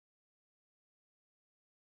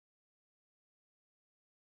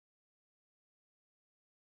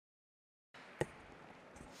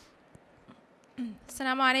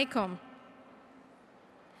السلام عليكم.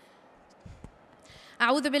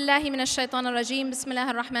 أعوذ بالله من الشيطان الرجيم. بسم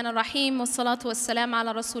الله الرحمن الرحيم والصلاة والسلام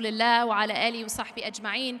على رسول الله وعلى آله وصحبه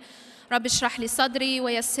أجمعين. رب اشرح لي صدري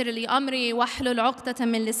ويسر لي أمري واحلل عقدة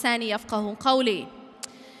من لساني يفقهوا قولي.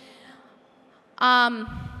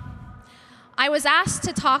 I was asked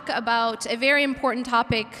to talk about a very important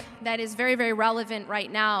topic that is very, very relevant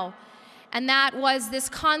right now, and that was this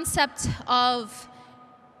concept of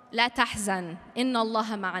لا تحزن إن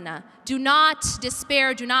الله معنا. Do not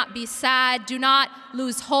despair, do not be sad, do not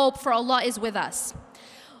lose hope, for Allah is with us.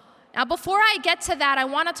 Now, before I get to that, I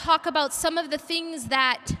want to talk about some of the things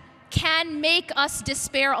that can make us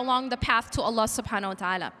despair along the path to Allah subhanahu wa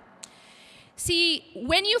ta'ala. See,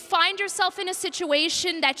 when you find yourself in a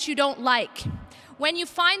situation that you don't like, when you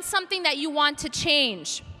find something that you want to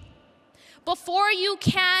change, before you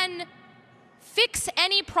can fix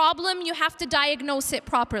any problem, you have to diagnose it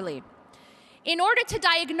properly. In order to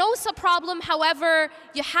diagnose a problem, however,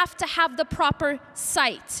 you have to have the proper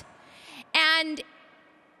sight. And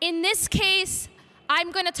in this case,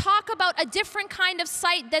 I'm going to talk about a different kind of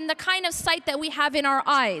sight than the kind of sight that we have in our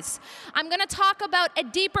eyes. I'm going to talk about a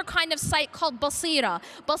deeper kind of sight called basira.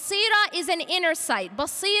 Basira is an inner sight.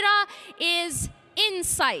 Basira is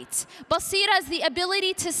insight. Basira is the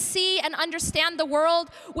ability to see and understand the world,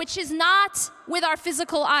 which is not with our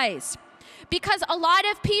physical eyes. Because a lot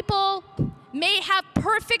of people may have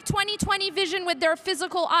perfect 20/20 vision with their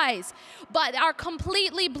physical eyes, but are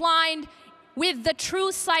completely blind with the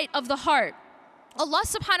true sight of the heart. Allah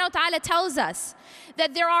subhanahu wa ta'ala tells us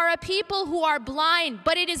that there are a people who are blind,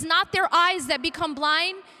 but it is not their eyes that become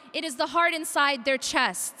blind, it is the heart inside their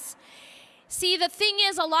chests. See, the thing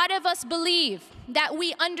is, a lot of us believe that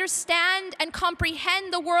we understand and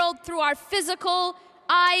comprehend the world through our physical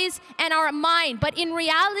eyes and our mind. But in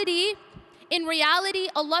reality,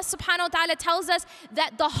 Allah subhanahu wa ta'ala tells us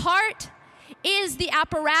that the heart is the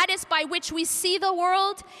apparatus by which we see the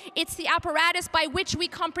world. It's the apparatus by which we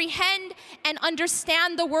comprehend and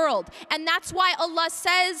understand the world. And that's why Allah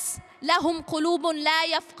says, لَهُمْ قُلُوبٌ لَا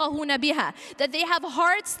يَفْقَهُونَ بِهَا, that they have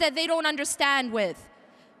hearts that they don't understand with.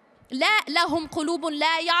 لا لهم قلوب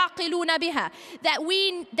لا يعقلون بها,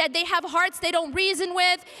 that they have hearts they don't reason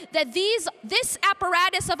with, that this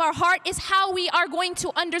apparatus of our heart is how we are going to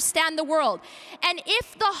understand the world. And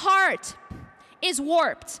if the heart is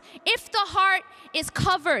warped, if the heart is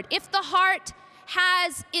covered, if the heart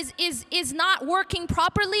is not working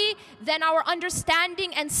properly, then our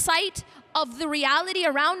understanding and sight of the reality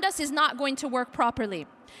around us is not going to work properly.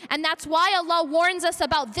 And that's why Allah warns us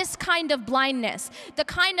about this kind of blindness, the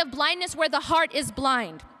kind of blindness where the heart is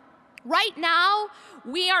blind. Right now,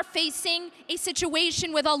 we are facing a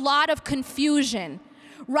situation with a lot of confusion.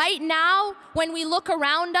 Right now, when we look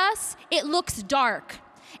around us, it looks dark.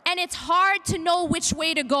 And it's hard to know which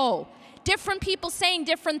way to go. Different people saying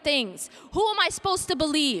different things. Who am I supposed to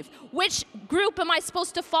believe? Which group am I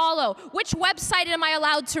supposed to follow? Which website am I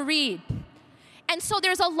allowed to read? And so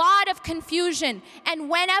there's a lot of confusion. And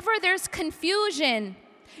whenever there's confusion,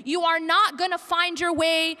 you are not going to find your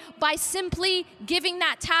way by simply giving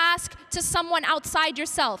that task to someone outside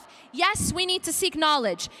yourself. Yes, we need to seek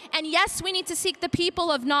knowledge. And yes, we need to seek the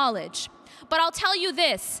people of knowledge. But I'll tell you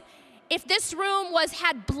this. If this room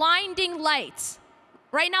had blinding lights,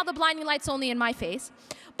 right now the blinding light's only in my face,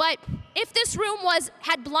 but if this room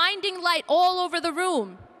had blinding light all over the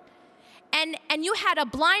room, and you had a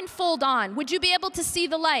blindfold on, would you be able to see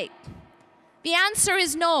the light? The answer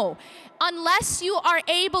is no. Unless you are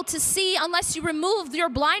able to see, unless you remove your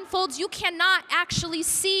blindfolds, you cannot actually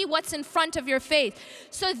see what's in front of your face.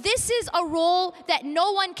 So this is a role that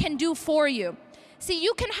no one can do for you. See,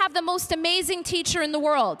 you can have the most amazing teacher in the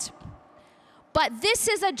world, but this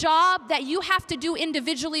is a job that you have to do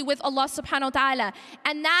individually with Allah subhanahu wa ta'ala.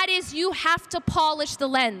 And that is, you have to polish the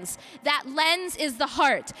lens. That lens is the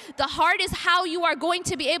heart. The heart is how you are going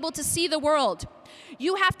to be able to see the world.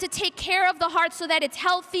 You have to take care of the heart so that it's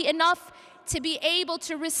healthy enough to be able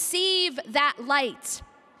to receive that light.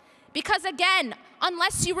 Because again,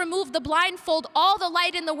 unless you remove the blindfold, all the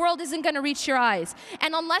light in the world isn't going to reach your eyes.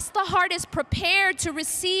 And unless the heart is prepared to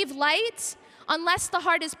receive light, unless the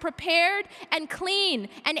heart is prepared and clean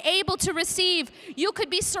and able to receive, you could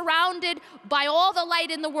be surrounded by all the light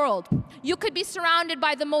in the world. You could be surrounded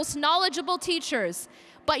by the most knowledgeable teachers,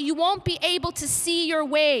 but you won't be able to see your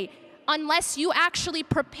way unless you actually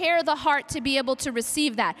prepare the heart to be able to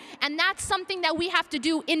receive that. And that's something that we have to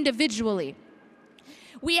do individually.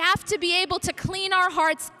 We have to be able to clean our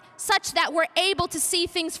hearts such that we're able to see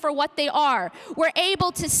things for what they are. We're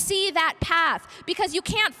able to see that path, because you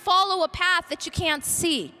can't follow a path that you can't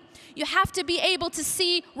see. You have to be able to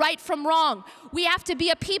see right from wrong. We have to be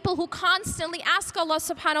a people who constantly ask Allah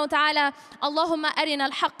subhanahu wa ta'ala, Allahumma arina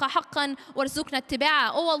al-haqqa haqqan warzuqna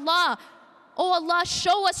ittiba'a. Oh Allah,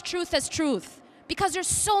 show us truth as truth. Because there's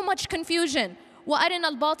so much confusion.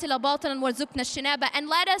 وَأَرِنَا الْبَاطِلَ بَاطِلًا وَارْزُقْنَا الشِّنَابَ. And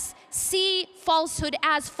let us see falsehood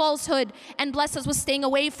as falsehood and bless us with staying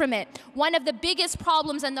away from it. One of the biggest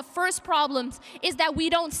problems and the first problems is that we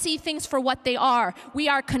don't see things for what they are. We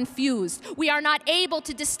are confused. We are not able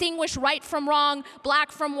to distinguish right from wrong,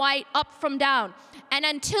 black from white, up from down. And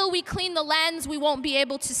until we clean the lens, we won't be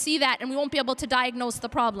able to see that and we won't be able to diagnose the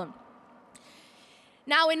problem.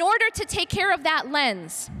 Now, in order to take care of that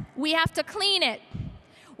lens, we have to clean it.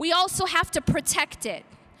 We also have to protect it.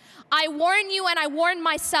 I warn you and I warn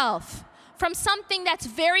myself from something that's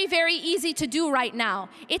very, very easy to do right now.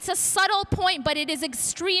 It's a subtle point, but it is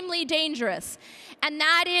extremely dangerous. And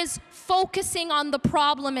that is focusing on the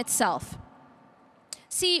problem itself.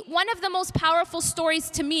 See, one of the most powerful stories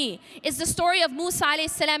to me is the story of Musa alayhi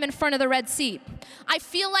salam in front of the Red Sea. I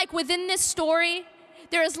feel like within this story,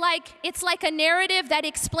 it's like a narrative that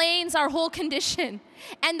explains our whole condition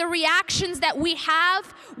and the reactions that we have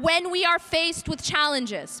when we are faced with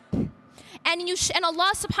challenges. And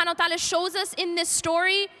Allah subhanahu wa ta'ala shows us in this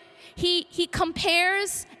story, He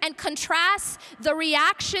compares and contrasts the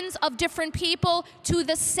reactions of different people to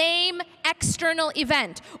the same external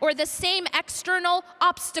event or the same external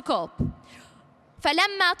obstacle.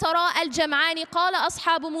 فَلَمَّا تَرَاءَ الْجَمْعَانِ قَالَ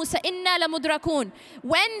أَصْحَابُ مُوسَى إِنَّا لَمُدْرَكُونَ.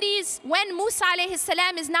 When Musa alayhi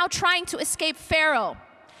salam is now trying to escape Pharaoh,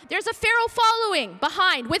 there's a Pharaoh following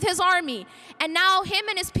behind with his army. And now him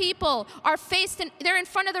and his people are they're in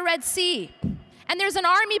front of the Red Sea. And there's an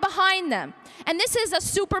army behind them. And this is a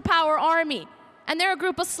superpower army. And they're a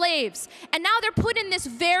group of slaves. And now they're put in this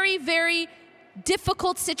very, very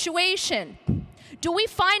difficult situation. Do we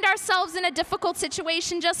find ourselves in a difficult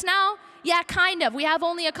situation just now? Yeah, kind of. We have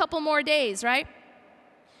only a couple more days, right?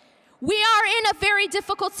 We are in a very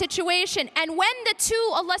difficult situation. And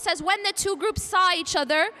Allah says, when the two groups saw each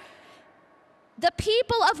other, the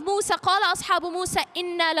people of Musa, قَالَ أَصْحَابُ مُوسَى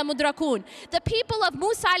إِنَّا لَمُدْرَكُونَ. The people of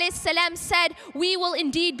Musa alayhi salam said, we will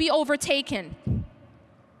indeed be overtaken.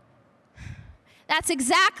 That's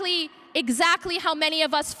exactly how many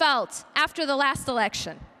of us felt after the last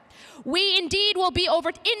election. We indeed will be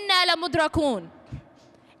إِنَّا لَمُدْرَكُونَ.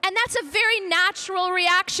 And that's a very natural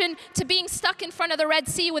reaction to being stuck in front of the Red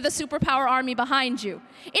Sea with a superpower army behind you.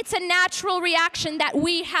 It's a natural reaction that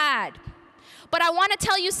we had. But I want to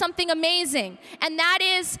tell you something amazing, and that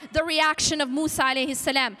is the reaction of Musa alayhi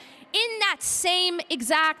salam. In that same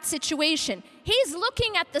exact situation, he's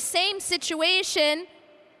looking at the same situation,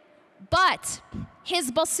 but his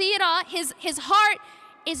basira, his heart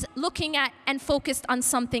is looking at and focused on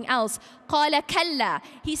something else. قَالَ كَلَّا.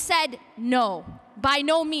 He said, no. By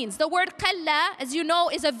no means. The word kalla, as you know,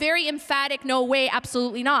 is a very emphatic no way,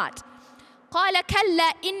 absolutely not. قَالَ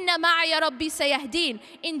كَلَّا إِنَّ مَعَيَ رَبِّي سَيَهْدِينَ.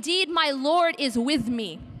 Indeed, my Lord is with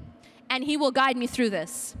me, and He will guide me through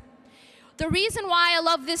this. The reason why I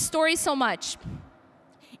love this story so much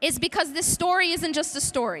is because this story isn't just a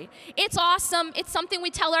story. It's awesome, it's something we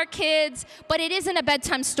tell our kids, but it isn't a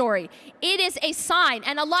bedtime story. It is a sign,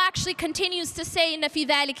 and Allah actually continues to say إِنَّ فِي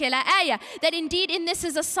ذَلِكَ لَآيَةً, that indeed in this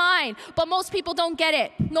is a sign, but most people don't get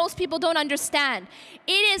it. Most people don't understand.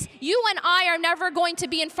 It is, you and I are never going to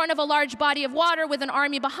be in front of a large body of water with an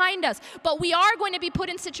army behind us, but we are going to be put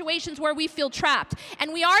in situations where we feel trapped,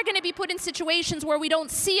 and we are going to be put in situations where we don't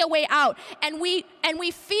see a way out, and we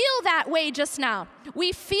feel that way just now.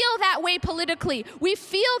 We feel that way politically. We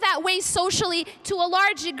feel that way socially to a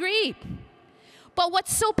large degree. But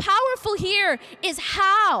what's so powerful here is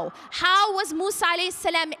how was Musa alayhi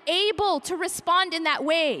salam able to respond in that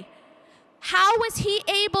way? How was he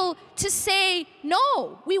able to say,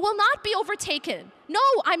 no, we will not be overtaken. No,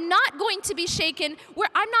 I'm not going to be shaken.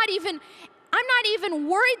 I'm not even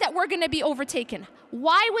worried that we're going to be overtaken.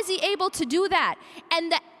 Why was he able to do that?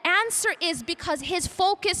 And the answer is because his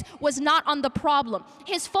focus was not on the problem.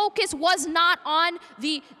 His focus was not on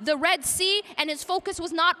the Red Sea, and his focus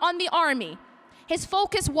was not on the army. His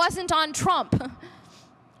focus wasn't on Trump.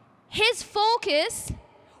 His focus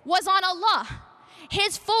was on Allah.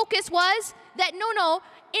 His focus was that, no,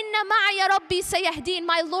 Inna ma'aya Rabbi sayahdeen,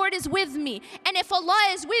 my Lord is with me. And if Allah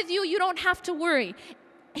is with you, you don't have to worry.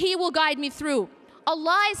 He will guide me through.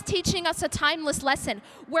 Allah is teaching us a timeless lesson.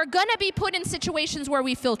 We're gonna be put in situations where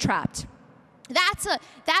we feel trapped. That's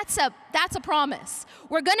a promise.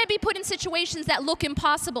 We're gonna be put in situations that look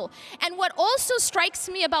impossible. And what also strikes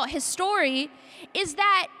me about his story is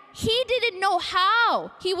that he didn't know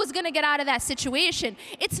how he was gonna get out of that situation.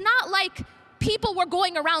 It's not like people were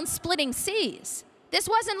going around splitting seas. This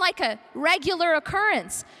wasn't like a regular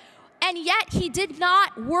occurrence. And yet he did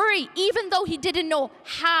not worry, even though he didn't know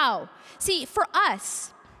how. See, for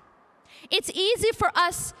us, it's easy for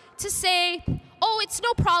us to say, oh, it's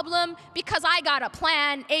no problem because I got a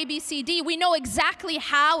plan, A, B, C, D. We know exactly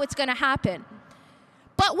how it's going to happen.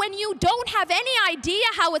 But when you don't have any idea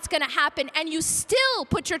how it's going to happen and you still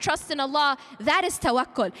put your trust in Allah, that is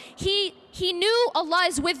tawakkul. He knew Allah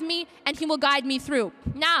is with me and He will guide me through.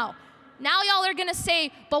 Now y'all are going to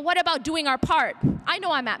say, but what about doing our part? I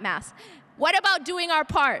know I'm at Mass. What about doing our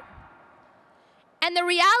part? And the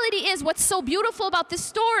reality is, what's so beautiful about this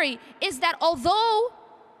story is that although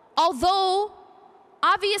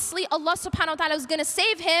obviously Allah subhanahu wa ta'ala was going to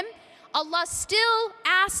save him, Allah still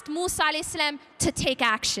asked Musa alayhi salam to take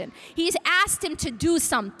action. He's asked him to do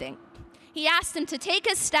something. He asked him to take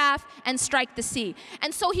his staff and strike the sea.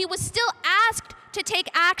 And so he was still asked to take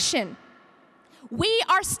action. We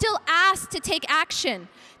are still asked to take action.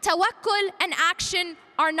 Tawakkul and action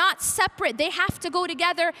are not separate. They have to go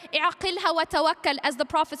together. I'aqilha wa tawakkal, as the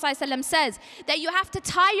Prophet ﷺ says, that you have to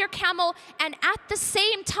tie your camel and at the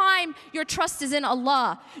same time your trust is in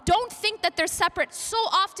Allah. Don't think that they're separate. So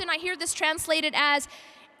often I hear this translated as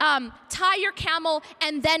tie your camel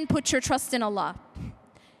and then put your trust in Allah.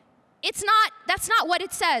 That's not what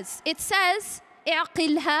it says. It says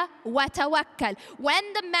اعقلها وتوكل.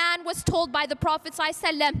 When the man was told by the Prophet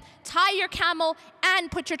ﷺ, tie your camel and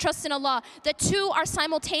put your trust in Allah, the two are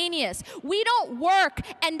simultaneous. We don't work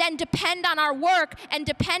and then depend on our work and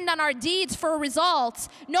depend on our deeds for results.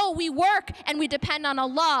 No, we work and we depend on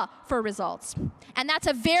Allah for results. And that's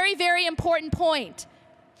a very, very important point.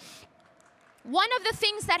 One of the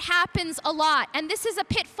things that happens a lot, and this is a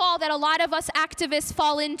pitfall that a lot of us activists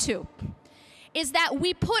fall into, is that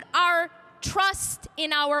we put our trust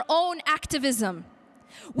in our own activism.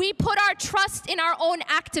 We put our trust in our own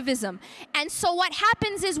activism. And so what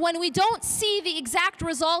happens is when we don't see the exact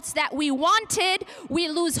results that we wanted, we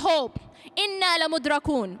lose hope. Inna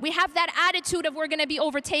lamudrakun. We have that attitude of we're going to be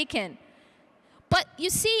overtaken. But you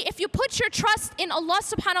see, if you put your trust in Allah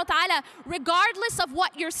subhanahu wa ta'ala, regardless of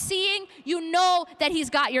what you're seeing, you know that He's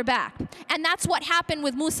got your back. And that's what happened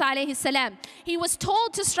with Musa alayhi salam. He was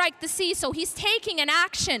told to strike the sea, so he's taking an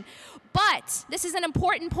action. But this is an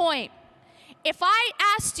important point. If I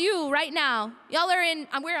asked you right now, y'all are in,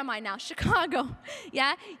 where am I now? Chicago,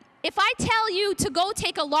 yeah? If I tell you to go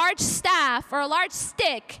take a large staff or a large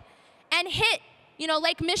stick and hit,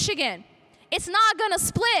 Lake Michigan, it's not gonna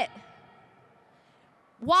split.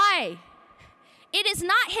 Why? It is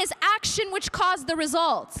not his action which caused the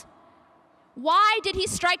result. Why did he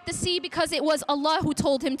strike the sea? Because it was Allah who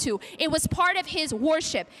told him to. It was part of his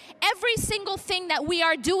worship. Every single thing that we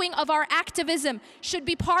are doing of our activism should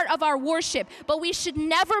be part of our worship. But we should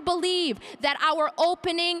never believe that our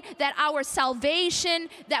opening, that our salvation,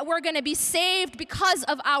 that we're going to be saved because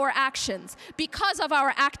of our actions, because of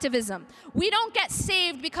our activism. We don't get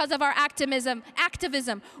saved because of our activism.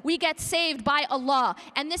 We get saved by Allah.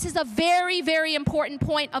 And this is a very, very important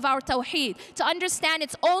point of our tawheed. To understand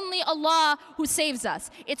it's only Allah who saves us.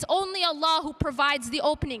 It's only Allah who provides the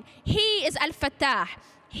opening. He is Al-Fattah.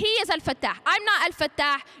 He is Al-Fattah. I'm not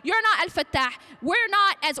Al-Fattah. You're not Al-Fattah. We're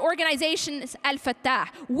not, as organizations, Al-Fattah.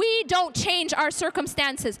 We don't change our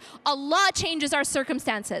circumstances. Allah changes our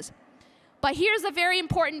circumstances. But here's a very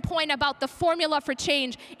important point about the formula for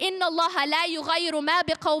change. إِنَّ اللَّهَ لَا يُغَيِّرُ مَا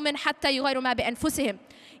بِقَوْمٍ حَتَّى يُغَيِّرُ مَا بِأَنفُسِهِمْ.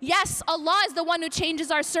 Yes, Allah is the one who changes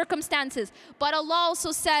our circumstances, but Allah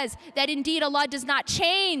also says that indeed Allah does not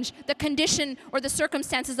change the condition or the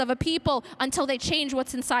circumstances of a people until they change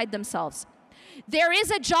what's inside themselves. There is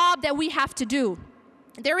a job that we have to do.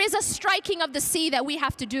 There is a striking of the sea that we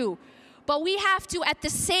have to do, but we have to at the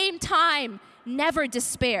same time never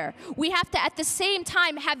despair. We have to at the same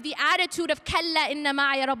time have the attitude of Kalla inna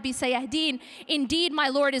ma'i rabbi sayahdeen. Indeed, my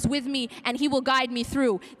Lord is with me and He will guide me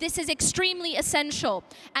through. This is extremely essential.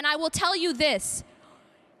 And I will tell you this,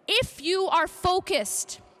 if you are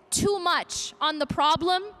focused too much on the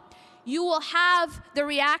problem, you will have the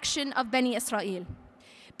reaction of Bani Israel.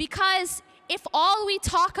 Because if all we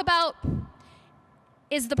talk about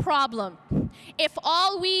is the problem, if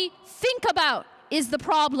all we think about is the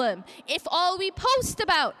problem, if all we post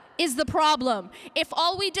about is the problem, if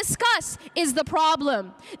all we discuss is the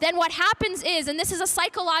problem, then what happens is, and this is a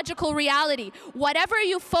psychological reality, whatever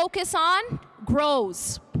you focus on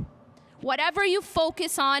grows. Whatever you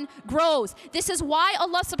focus on grows. This is why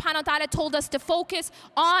Allah subhanahu wa ta'ala told us to focus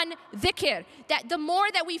on dhikr. That the more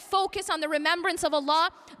that we focus on the remembrance of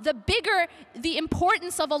Allah, the bigger the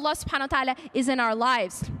importance of Allah subhanahu wa ta'ala is in our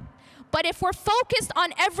lives. But if we're focused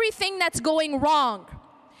on everything that's going wrong,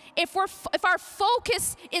 if our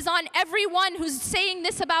focus is on everyone who's saying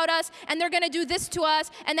this about us, and they're going to do this to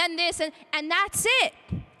us, and then this, and that's it,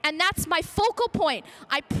 and that's my focal point,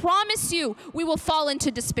 I promise you we will fall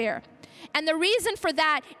into despair. And the reason for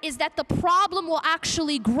that is that the problem will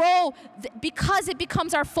actually grow because it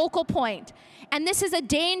becomes our focal point. And this is a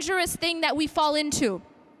dangerous thing that we fall into.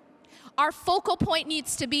 Our focal point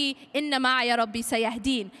needs to be inna ma'aya rabbi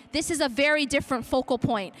sayahdeen. This is a very different focal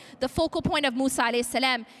point. The focal point of Musa alayhi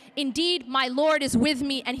salam, indeed my Lord is with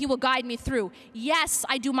me and he will guide me through. Yes,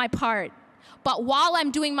 I do my part. But while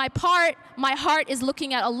I'm doing my part, my heart is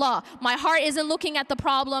looking at Allah. My heart isn't looking at the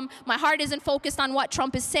problem. My heart isn't focused on what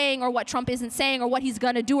Trump is saying or what Trump isn't saying or what he's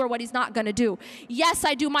going to do or what he's not going to do. Yes,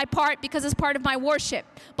 I do my part because it's part of my worship.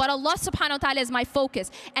 But Allah subhanahu wa ta'ala is my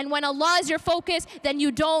focus. And when Allah is your focus, then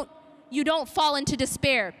you don't fall into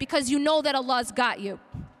despair because you know that Allah's got you.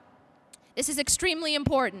 This is extremely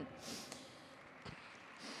important.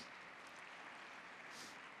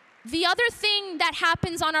 The other thing that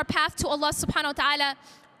happens on our path to Allah subhanahu wa ta'ala,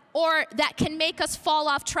 or that can make us fall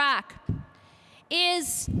off track,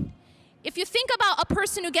 is if you think about a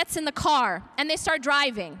person who gets in the car and they start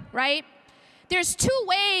driving, right? There's two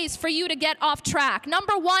ways for you to get off track.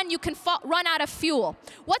 Number one, you can run out of fuel.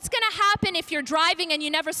 What's going to happen if you're driving and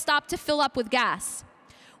you never stop to fill up with gas?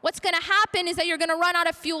 What's going to happen is that you're going to run out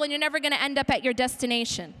of fuel and you're never going to end up at your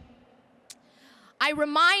destination. I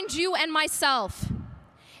remind you and myself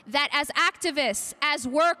that as activists, as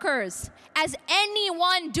workers, as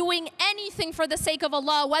anyone doing anything for the sake of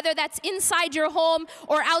Allah, whether that's inside your home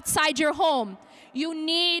or outside your home, you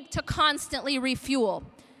need to constantly refuel.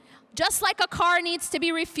 Just like a car needs to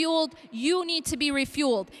be refueled, you need to be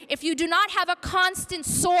refueled. If you do not have a constant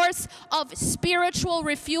source of spiritual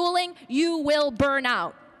refueling, you will burn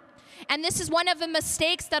out. And this is one of the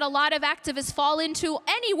mistakes that a lot of activists fall into.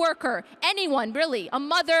 Any worker, anyone really, a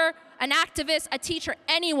mother, an activist, a teacher,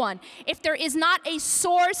 anyone. If there is not a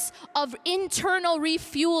source of internal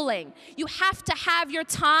refueling, you have to have your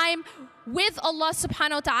time with Allah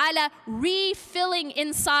subhanahu wa ta'ala refilling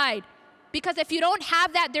inside. Because if you don't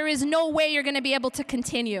have that, there is no way you're going to be able to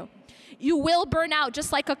continue. You will burn out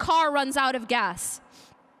just like a car runs out of gas.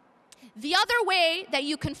 The other way that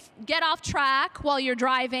you can get off track while you're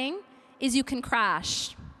driving is you can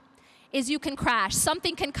crash.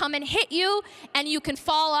 Something can come and hit you and you can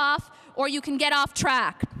fall off or you can get off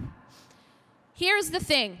track. Here's the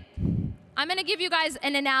thing. I'm going to give you guys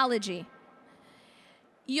an analogy.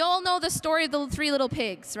 You all know the story of the three little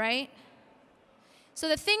pigs, right? So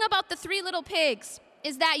the thing about the three little pigs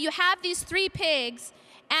is that you have these three pigs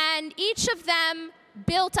and each of them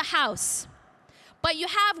built a house. But you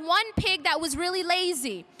have one pig that was really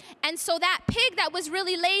lazy. And so that pig that was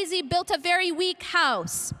really lazy built a very weak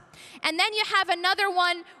house. And then you have another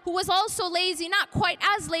one who was also lazy, not quite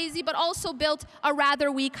as lazy, but also built a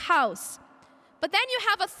rather weak house. But then you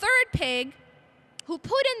have a third pig who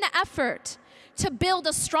put in the effort to build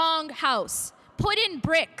a strong house, put in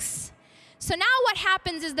bricks. So now what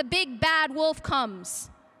happens is the big bad wolf comes,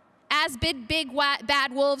 as big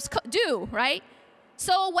bad wolves do, right?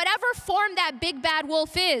 So whatever form that big bad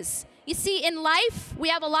wolf is, you see, in life, we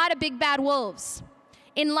have a lot of big bad wolves.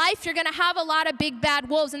 In life, you're going to have a lot of big bad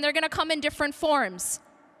wolves, and they're going to come in different forms.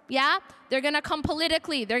 Yeah? They're going to come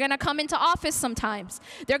politically. They're going to come into office sometimes.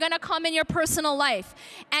 They're going to come in your personal life.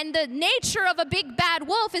 And the nature of a big bad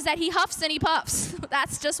wolf is that he huffs and he puffs.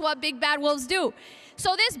 That's just what big bad wolves do.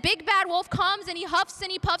 So this big bad wolf comes and he huffs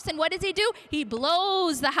and he puffs, and what does he do? He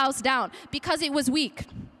blows the house down because it was weak.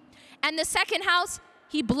 And the second house,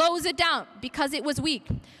 he blows it down because it was weak.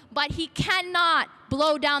 But he cannot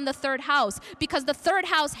blow down the third house because the third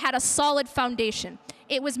house had a solid foundation.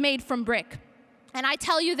 It was made from brick. And I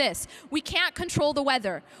tell you this, we can't control the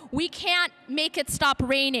weather. We can't make it stop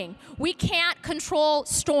raining. We can't control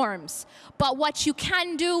storms. But what you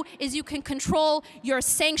can do is you can control your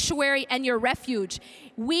sanctuary and your refuge.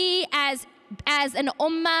 We as an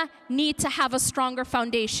ummah need to have a stronger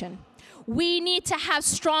foundation. We need to have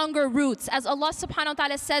stronger roots. As Allah subhanahu wa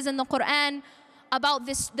ta'ala says in the Quran about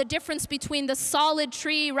this, the difference between the solid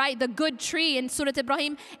tree, right, the good tree in Surah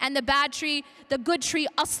Ibrahim, and the bad tree. The good tree,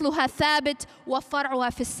 asluha thabit wa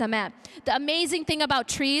far'uha fis sama. The amazing thing about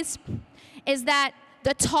trees is that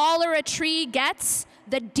the taller a tree gets,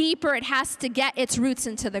 the deeper it has to get its roots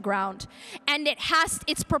into the ground. And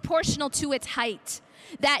it's proportional to its height.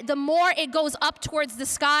 That the more it goes up towards the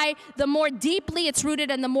sky, the more deeply it's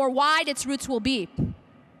rooted and the more wide its roots will be.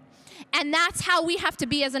 And that's how we have to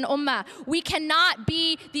be as an ummah. We cannot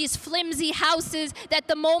be these flimsy houses that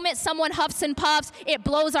the moment someone huffs and puffs, it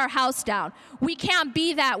blows our house down. We can't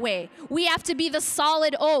be that way. We have to be the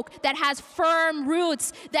solid oak that has firm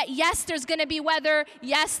roots, that yes, there's gonna be weather,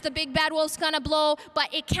 yes, the big bad wolf's gonna blow,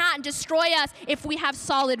 but it can't destroy us if we have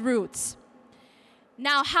solid roots.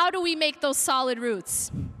 Now, how do we make those solid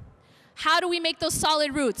roots? How do we make those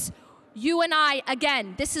solid roots? You and I,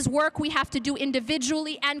 again, this is work we have to do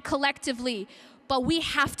individually and collectively, but we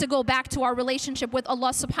have to go back to our relationship with Allah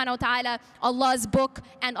subhanahu wa ta'ala, Allah's book,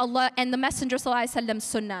 and Allah and the Messenger sallallahu alaihi wasallam's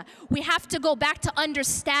sunnah. We have to go back to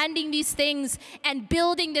understanding these things and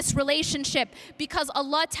building this relationship, because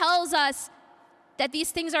Allah tells us that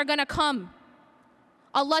these things are going to come.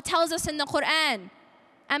 Allah tells us in the Quran,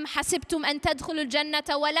 أَمْ حَسِبْتُمْ أَن تَدْخُلُوا الْجَنَّةَ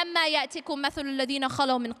وَلَمَّا يَأْتِكُمْ مَثَلُ الَّذِينَ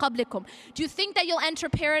خَلَوْا مِنْ قَبْلِكُمْ. Do you think that you'll enter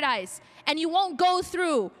paradise and you won't go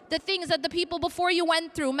through the things that the people before you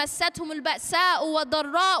went through? مَسَّتْهُمُ الْبَأْسَاءُ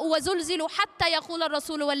وَالضَّرَّاءُ وَزُلْزِلُوا حَتَّى يَقُولَ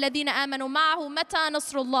الرَّسُولُ وَالَّذِينَ آمَنُوا مَعَهُ مَتَى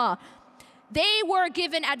نَصْرُ اللَّهِ. They were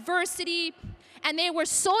given adversity and they were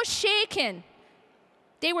so shaken.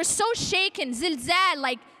 They were so shaken, zilzal,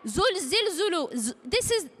 like zilzulu.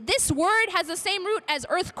 This word has the same root as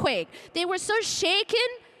earthquake. They were so shaken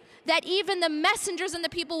that even the messengers and the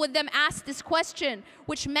people with them asked this question,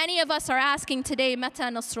 which many of us are asking today, Mata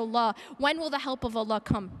Nasrullah, when will the help of Allah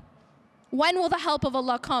come? When will the help of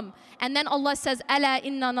Allah come? And then Allah says, Ala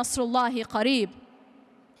inna nasrullahi qareeb.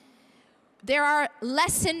 There are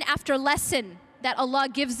lesson after lesson that Allah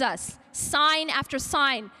gives us, sign after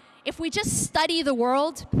sign. If we just study the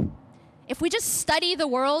world, إِنَّ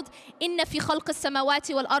فِي خَلْقِ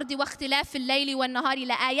السَّمَاوَاتِ وَالْأَرْضِ وَاخْتِلَافِ اللَّيْلِ وَالنَّهَارِ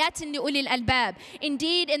لَآيَاتٍ لِأُولِي الْأَلْبَابِ.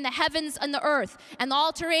 Indeed, in the heavens and the earth, and the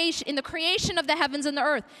alteration, in the creation of the heavens and the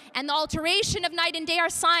earth, and the alteration of night and day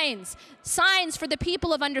are signs. Signs for the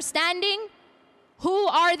people of understanding. Who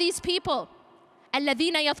are these people?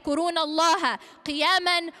 الذين يذكرون الله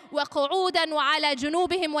قياما وقعودا وعلى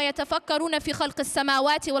جنوبهم ويتفكرون في خلق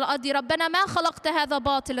السماوات والأرض ربنا ما خلقت هذا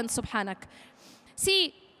باطلا سبحانك.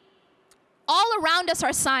 See, all around us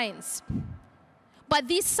are signs, but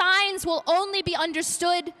these signs will only be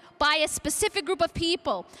understood by a specific group of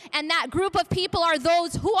people, and that group of people are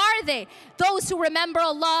those, who are they? Those who remember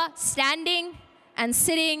Allah standing and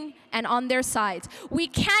sitting and on their sides. We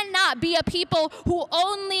cannot be a people who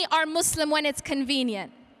only are Muslim when it's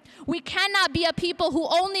convenient. We cannot be a people who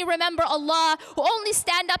only remember Allah, who only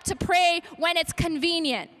stand up to pray when it's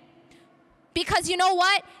convenient. Because you know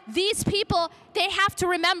what? These people, they have to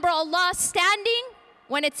remember Allah standing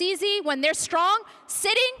when it's easy, when they're strong,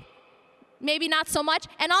 sitting, maybe not so much,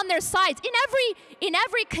 and on their sides, in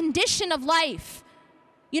every condition of life.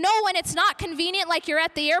 You know, when it's not convenient, like you're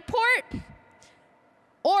at the airport,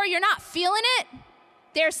 or you're not feeling it,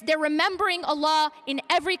 they're remembering Allah in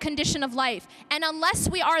every condition of life. And unless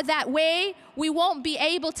we are that way, we won't be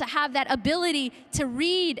able to have that ability to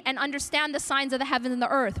read and understand the signs of the heaven and the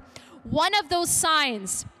earth. One of those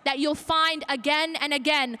signs that you'll find again and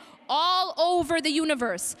again all over the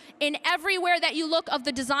universe, in everywhere that you look of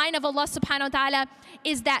the design of Allah subhanahu wa ta'ala,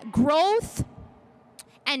 is that growth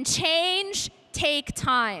and change take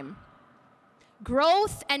time.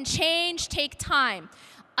 Growth and change take time.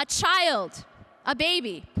 A child, a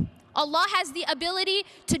baby, Allah has the ability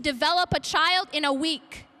to develop a child in a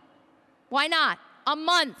week. Why not? A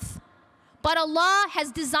month. But Allah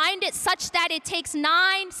has designed it such that it takes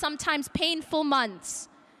 9, sometimes painful months.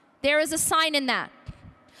 There is a sign in that.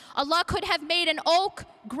 Allah could have made an oak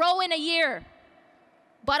grow in a year,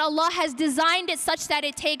 but Allah has designed it such that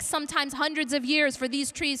it takes sometimes hundreds of years for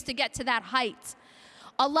these trees to get to that height.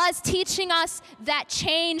 Allah is teaching us that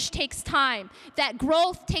change takes time, that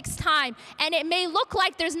growth takes time, and it may look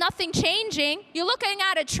like there's nothing changing. You're looking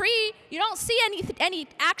at a tree, you don't see any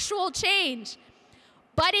actual change.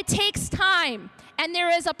 But it takes time, and there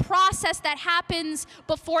is a process that happens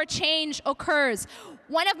before change occurs.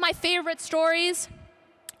 One of my favorite stories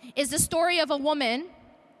is the story of a woman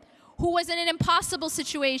who was in an impossible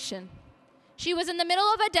situation. She was in the middle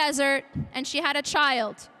of a desert, and she had a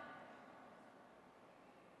child.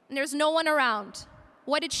 And there's no one around.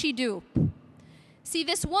 What did she do? See,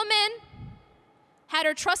 this woman had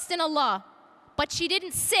her trust in Allah, but she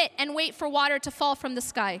didn't sit and wait for water to fall from the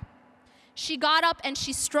sky. She got up and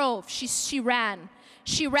she strove. She ran.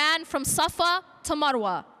 She ran from Safa to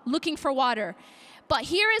Marwa, looking for water. But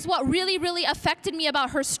here is what really, really affected me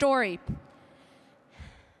about her story.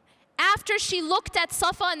 After she looked at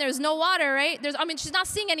Safa and there's no water, right? She's not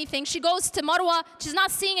seeing anything. She goes to Marwa, she's not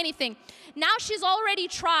seeing anything. Now she's already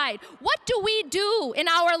tried. What do we do in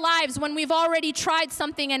our lives when we've already tried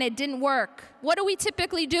something and it didn't work? What do we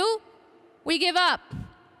typically do? We give up.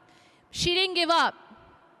 She didn't give up.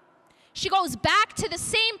 She goes back to the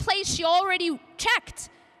same place she already checked.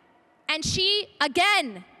 And she,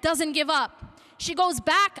 again, doesn't give up. She goes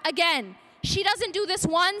back again. She doesn't do this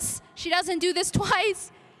once. She doesn't do this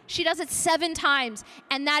twice. She does it 7 times.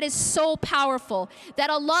 And that is so powerful. That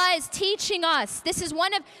Allah is teaching us. This is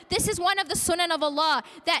one of the sunan of Allah.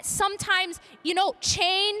 That sometimes,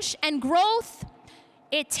 change and growth,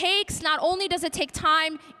 it takes, not only does it take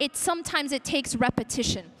time, sometimes it takes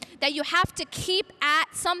repetition. That you have to keep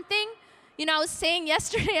at something. I was saying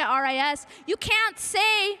yesterday at RIS, you can't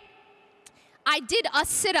say, I did a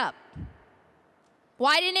sit-up.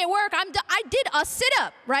 Why didn't it work? I did a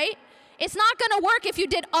sit-up, right? It's not gonna work if you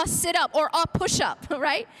did a sit-up or a push-up,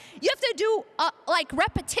 right? You have to do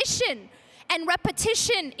repetition. And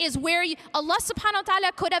repetition is where Allah subhanahu wa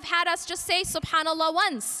ta'ala could have had us just say subhanallah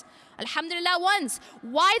once. Alhamdulillah once.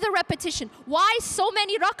 Why the repetition? Why so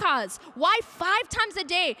many rak'ahs? Why 5 times a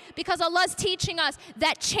day? Because Allah is teaching us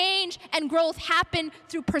that change and growth happen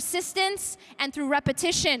through persistence and through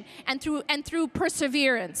repetition and through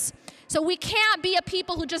perseverance. So we can't be a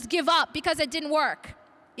people who just give up because it didn't work.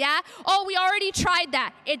 Yeah? Oh, we already tried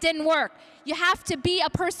that. It didn't work. You have to be a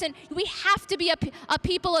person, we have to be a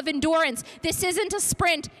people of endurance. This isn't a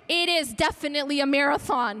sprint. It is definitely a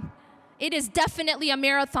marathon. It is definitely a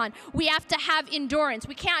marathon. We have to have endurance.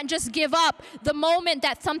 We can't just give up the moment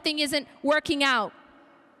that something isn't working out.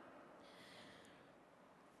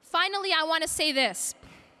 Finally, I want to say this.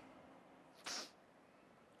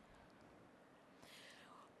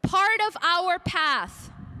 Part of our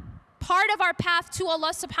path to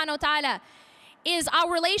Allah subhanahu wa ta'ala is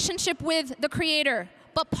our relationship with the Creator,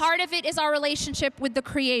 but part of it is our relationship with the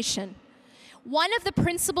creation. One of the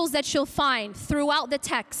principles that you'll find throughout the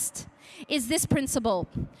text is this principle.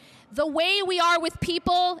 The way we are with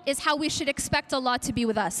people is how we should expect Allah to be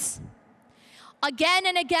with us. Again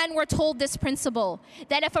and again we're told this principle,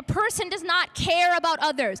 that if a person does not care about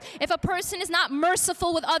others, if a person is not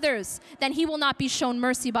merciful with others, then he will not be shown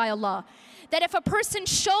mercy by Allah. That if a person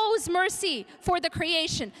shows mercy for the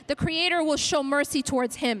creation, the Creator will show mercy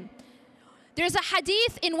towards him. There's a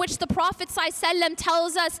hadith in which the Prophet ﷺ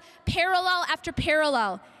tells us parallel after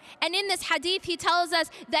parallel. And in this hadith, he tells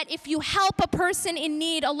us that if you help a person in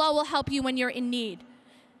need, Allah will help you when you're in need.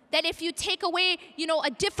 That if you take away,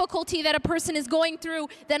 a difficulty that a person is going through,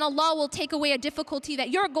 then Allah will take away a difficulty that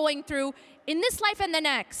you're going through in this life and the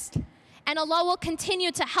next. And Allah will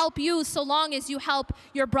continue to help you so long as you help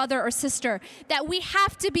your brother or sister. That we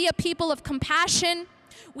have to be a people of compassion.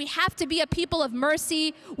 We have to be a people of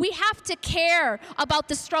mercy. We have to care about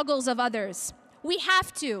the struggles of others. We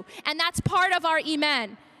have to. And that's part of our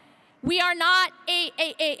iman. We are not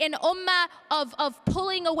an ummah of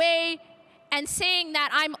pulling away and saying that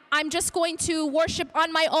I'm just going to worship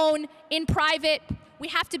on my own in private. We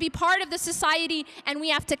have to be part of the society and we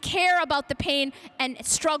have to care about the pain and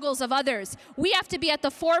struggles of others. We have to be at the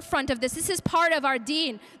forefront of this. This is part of our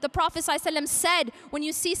deen. The Prophet ﷺ said, when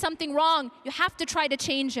you see something wrong, you have to try to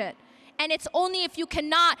change it. And it's only if you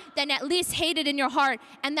cannot, then at least hate it in your heart.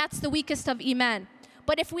 And that's the weakest of iman.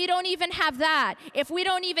 But if we don't even have that, if we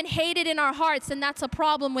don't even hate it in our hearts, then that's a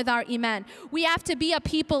problem with our iman. We have to be a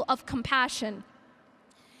people of compassion.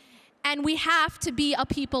 And we have to be a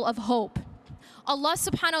people of hope. Allah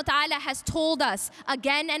subhanahu wa ta'ala has told us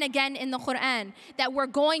again and again in the Quran that we're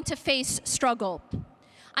going to face struggle.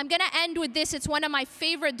 I'm going to end with this. It's one of my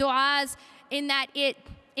favorite du'as in that it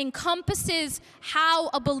encompasses how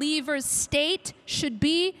a believer's state should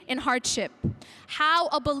be in hardship, how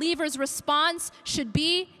a believer's response should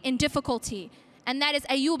be in difficulty. And that is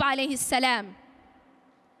Ayyub alayhi salam.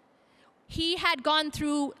 He had gone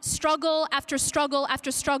through struggle after struggle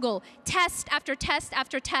after struggle, test after test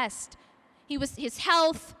after test. His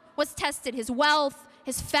health was tested, his wealth,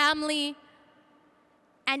 his family.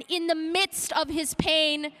 And in the midst of his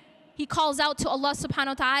pain, he calls out to Allah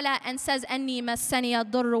subhanahu wa ta'ala and says, Anni massaniya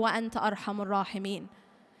ad-durru wa anta arhamur rahimin.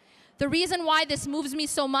 The reason why this moves me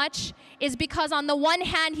so much is because on the one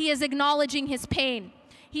hand, he is acknowledging his pain.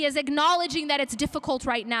 He is acknowledging that it's difficult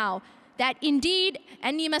right now. That indeed,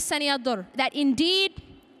 Anni massaniya ad-durr, that indeed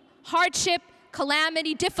hardship,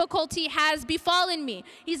 calamity, difficulty has befallen me.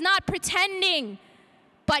 He's not pretending,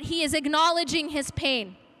 but he is acknowledging his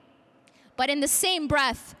pain. But in the same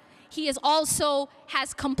breath, he is also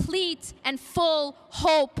has complete and full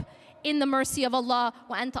hope in the mercy of Allah.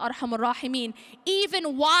 Wa anta arhamur rahimin.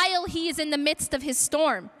 Even while he is in the midst of his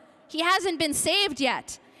storm. He hasn't been saved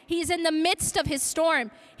yet. He's in the midst of his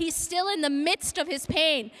storm. He's still in the midst of his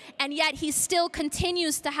pain. And yet he still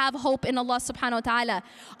continues to have hope in Allah subhanahu wa ta'ala.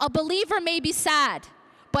 A believer may be sad,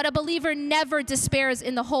 But a believer never despairs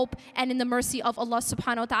in the hope and in the mercy of Allah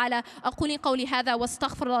subhanahu wa ta'ala. أقول قولي هذا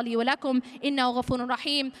واستغفر الله لي ولكم إنه غفور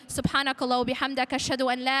رحيم. سبحانك الله وبحمدك أشهد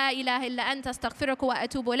أن لا إله إلا أنت أستغفرك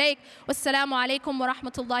وأتوب إليك. والسلام عليكم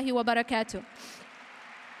ورحمة الله وبركاته.